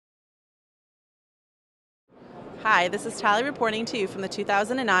Hi, this is Tally reporting to you from the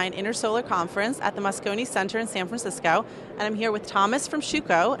 2009 Intersolar Conference at the Moscone Center in San Francisco. And I'm here with Thomas from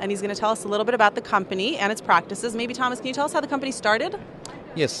Schuco, and he's going to tell us a little bit about the company and its practices. Maybe, Thomas, can you tell us how the company started?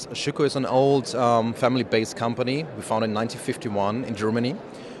 Yes, Schuco is an old family-based company. We founded in 1951 in Germany.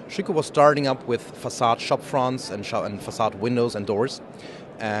 Schuco was starting up with facade shop fronts and facade windows and doors.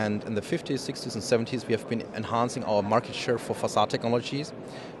 And in the 50s, 60s, and 70s, we have been enhancing our market share for facade technologies.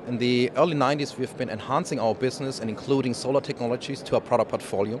 In the early 90s, we have been enhancing our business and including solar technologies to our product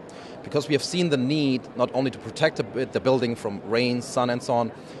portfolio because we have seen the need not only to protect the building from rain, sun, and so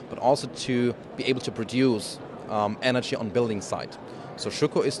on, but also to be able to produce energy on building site. So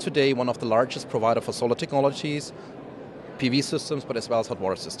Schuco is today one of the largest providers for solar technologies, PV systems, but as well as hot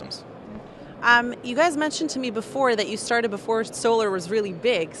water systems. You guys mentioned to me before that you started before solar was really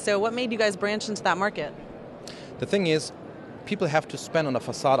big. So what made you guys branch into that market? The thing is, people have to spend on a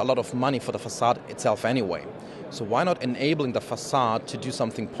facade a lot of money for the facade itself anyway. So why not enabling the facade to do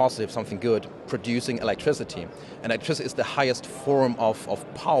something positive, something good, producing electricity? And electricity is the highest form of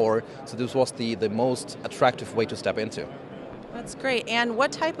power, so this was the most attractive way to step into. That's great. And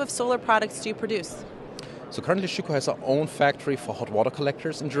what type of solar products do you produce? So currently Schuco has our own factory for hot water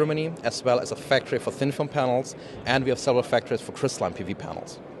collectors in Germany, as well as a factory for thin film panels, and we have several factories for crystalline PV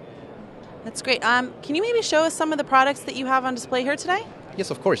panels. That's great. Can you maybe show us some of the products that you have on display here today?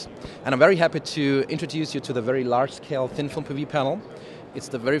 Yes, of course. And I'm very happy to introduce you to the very large-scale thin film PV panel. It's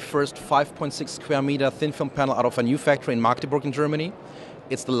the very first 5.6 square meter thin film panel out of a new factory in Magdeburg in Germany.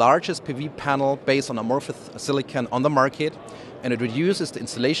 It's the largest PV panel based on amorphous silicon on the market, and it reduces the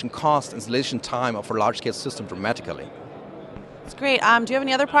installation cost, installation time of a large-scale system dramatically. That's great. Do you have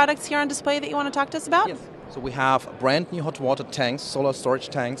any other products here on display that you want to talk to us about? Yes. So we have brand new hot water tanks, solar storage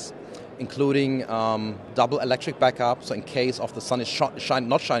tanks, including double electric backup, so in case of the sun is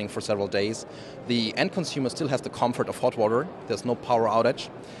not shining for several days, the end consumer still has the comfort of hot water. There's no power outage.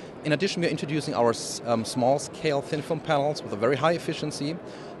 In addition, we're introducing our small-scale thin film panels with a very high efficiency,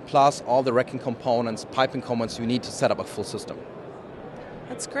 plus all the racking components, piping components you need to set up a full system.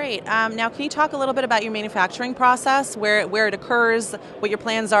 That's great. Now, can you talk a little bit about your manufacturing process, where it occurs, what your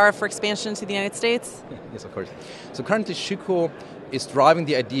plans are for expansion to the United States? Yes, of course. So currently, Schuco is driving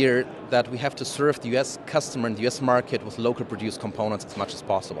the idea that we have to serve the US customer and the US market with local produced components as much as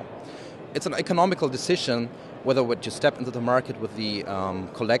possible. It's an economical decision whether to step into the market with the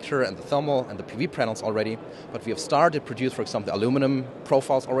collector and the thermal and the PV panels already, but we have started produce, for example, the aluminum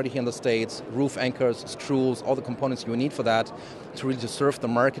profiles already here in the States, roof anchors, screws, all the components you need for that to really serve the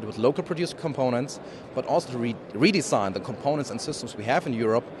market with local produced components, but also to redesign the components and systems we have in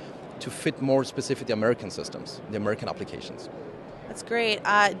Europe to fit more specific the American systems, the American applications. That's great.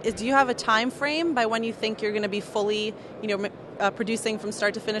 Do you have a time frame by when you think you're going to be fully, producing from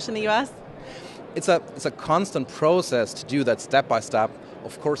start to finish in the U.S.? It's a constant process to do that step by step.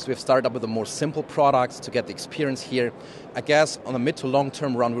 Of course, we've started up with the more simple products to get the experience here. I guess on a mid to long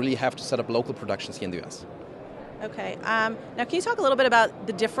term run, we really have to set up local productions here in the U.S. Okay. Now, can you talk a little bit about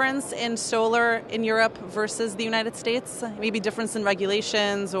the difference in solar in Europe versus the United States? Maybe difference in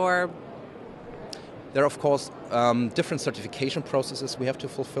regulations or... There are, of course, different certification processes we have to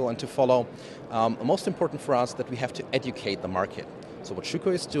fulfill and to follow. Most important for us that we have to educate the market. So what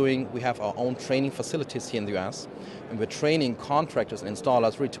Schuco is doing, we have our own training facilities here in the US, and we're training contractors and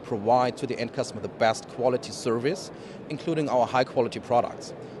installers really to provide to the end customer the best quality service, including our high-quality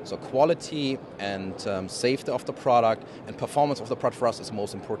products. So quality and safety of the product and performance of the product for us is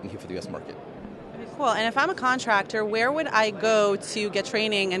most important here for the US market. Cool. And if I'm a contractor, where would I go to get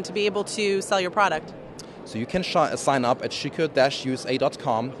training and to be able to sell your product? So you can sign up at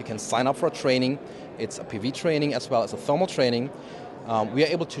schuco-usa.com. You can sign up for a training. It's a PV training as well as a thermal training. We are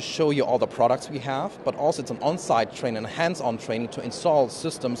able to show you all the products we have, but also it's an on-site training and hands-on training to install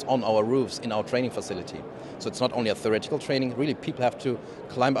systems on our roofs in our training facility. So it's not only a theoretical training, really people have to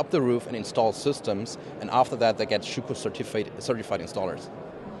climb up the roof and install systems, and after that they get Schuco certified installers.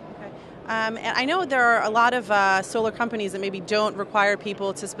 And I know there are a lot of solar companies that maybe don't require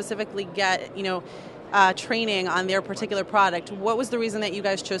people to specifically get, training on their particular product. What was the reason that you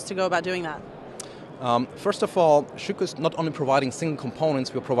guys chose to go about doing that? First of all, Schuco is not only providing single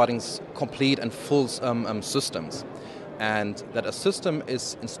components, we're providing complete and full systems. And that a system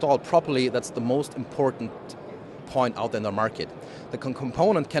is installed properly, that's the most important point out there in the market. The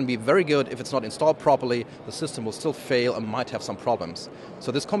component can be very good. If it's not installed properly, the system will still fail and might have some problems.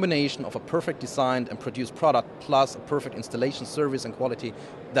 So this combination of a perfect designed and produced product plus a perfect installation service and quality,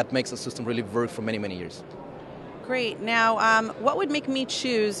 that makes the system really work for many, many years. Great. Now, what would make me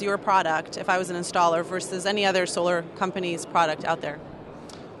choose your product if I was an installer versus any other solar company's product out there?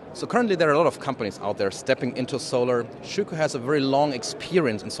 So currently there are a lot of companies out there stepping into solar. Schuco has a very long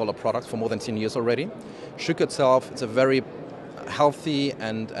experience in solar products for more than 10 years already. Schuco itself is a very healthy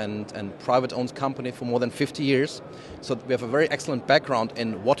and private-owned company for more than 50 years. So we have a very excellent background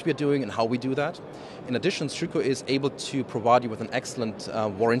in what we're doing and how we do that. In addition, Schuco is able to provide you with an excellent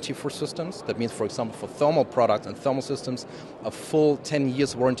warranty for systems. That means, for example, for thermal products and thermal systems, a full 10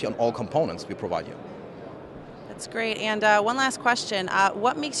 years warranty on all components we provide you. That's great. And one last question.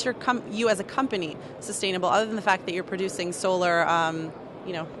 What makes you as a company sustainable, other than the fact that you're producing solar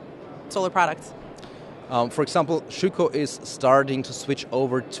products? For example, Schuco is starting to switch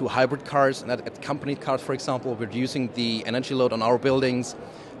over to hybrid cars, and at company cars, for example, we're reducing the energy load on our buildings.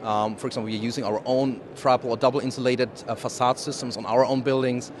 For example, we're using our own triple or double insulated facade systems on our own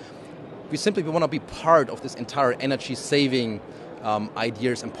buildings. We want to be part of this entire energy saving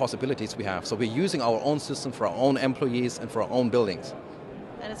ideas and possibilities we have. So we're using our own system for our own employees and for our own buildings.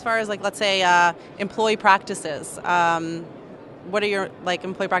 And as far as let's say employee practices, what are your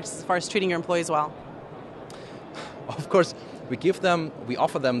employee practices as far as treating your employees well? Of course, we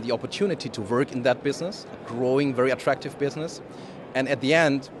offer them the opportunity to work in that business, a growing, very attractive business, and at the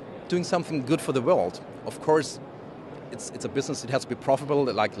end, doing something good for the world. Of course, it's a business that has to be profitable,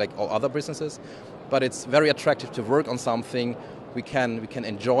 like all other businesses, but it's very attractive to work on something we can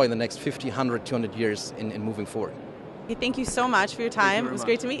enjoy in the next 50, 100, 200 years in moving forward. Okay, thank you so much for your time. It was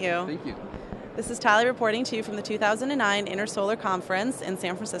great to meet you. Thank you. This is Tally reporting to you from the 2009 Intersolar Conference in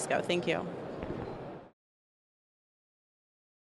San Francisco. Thank you.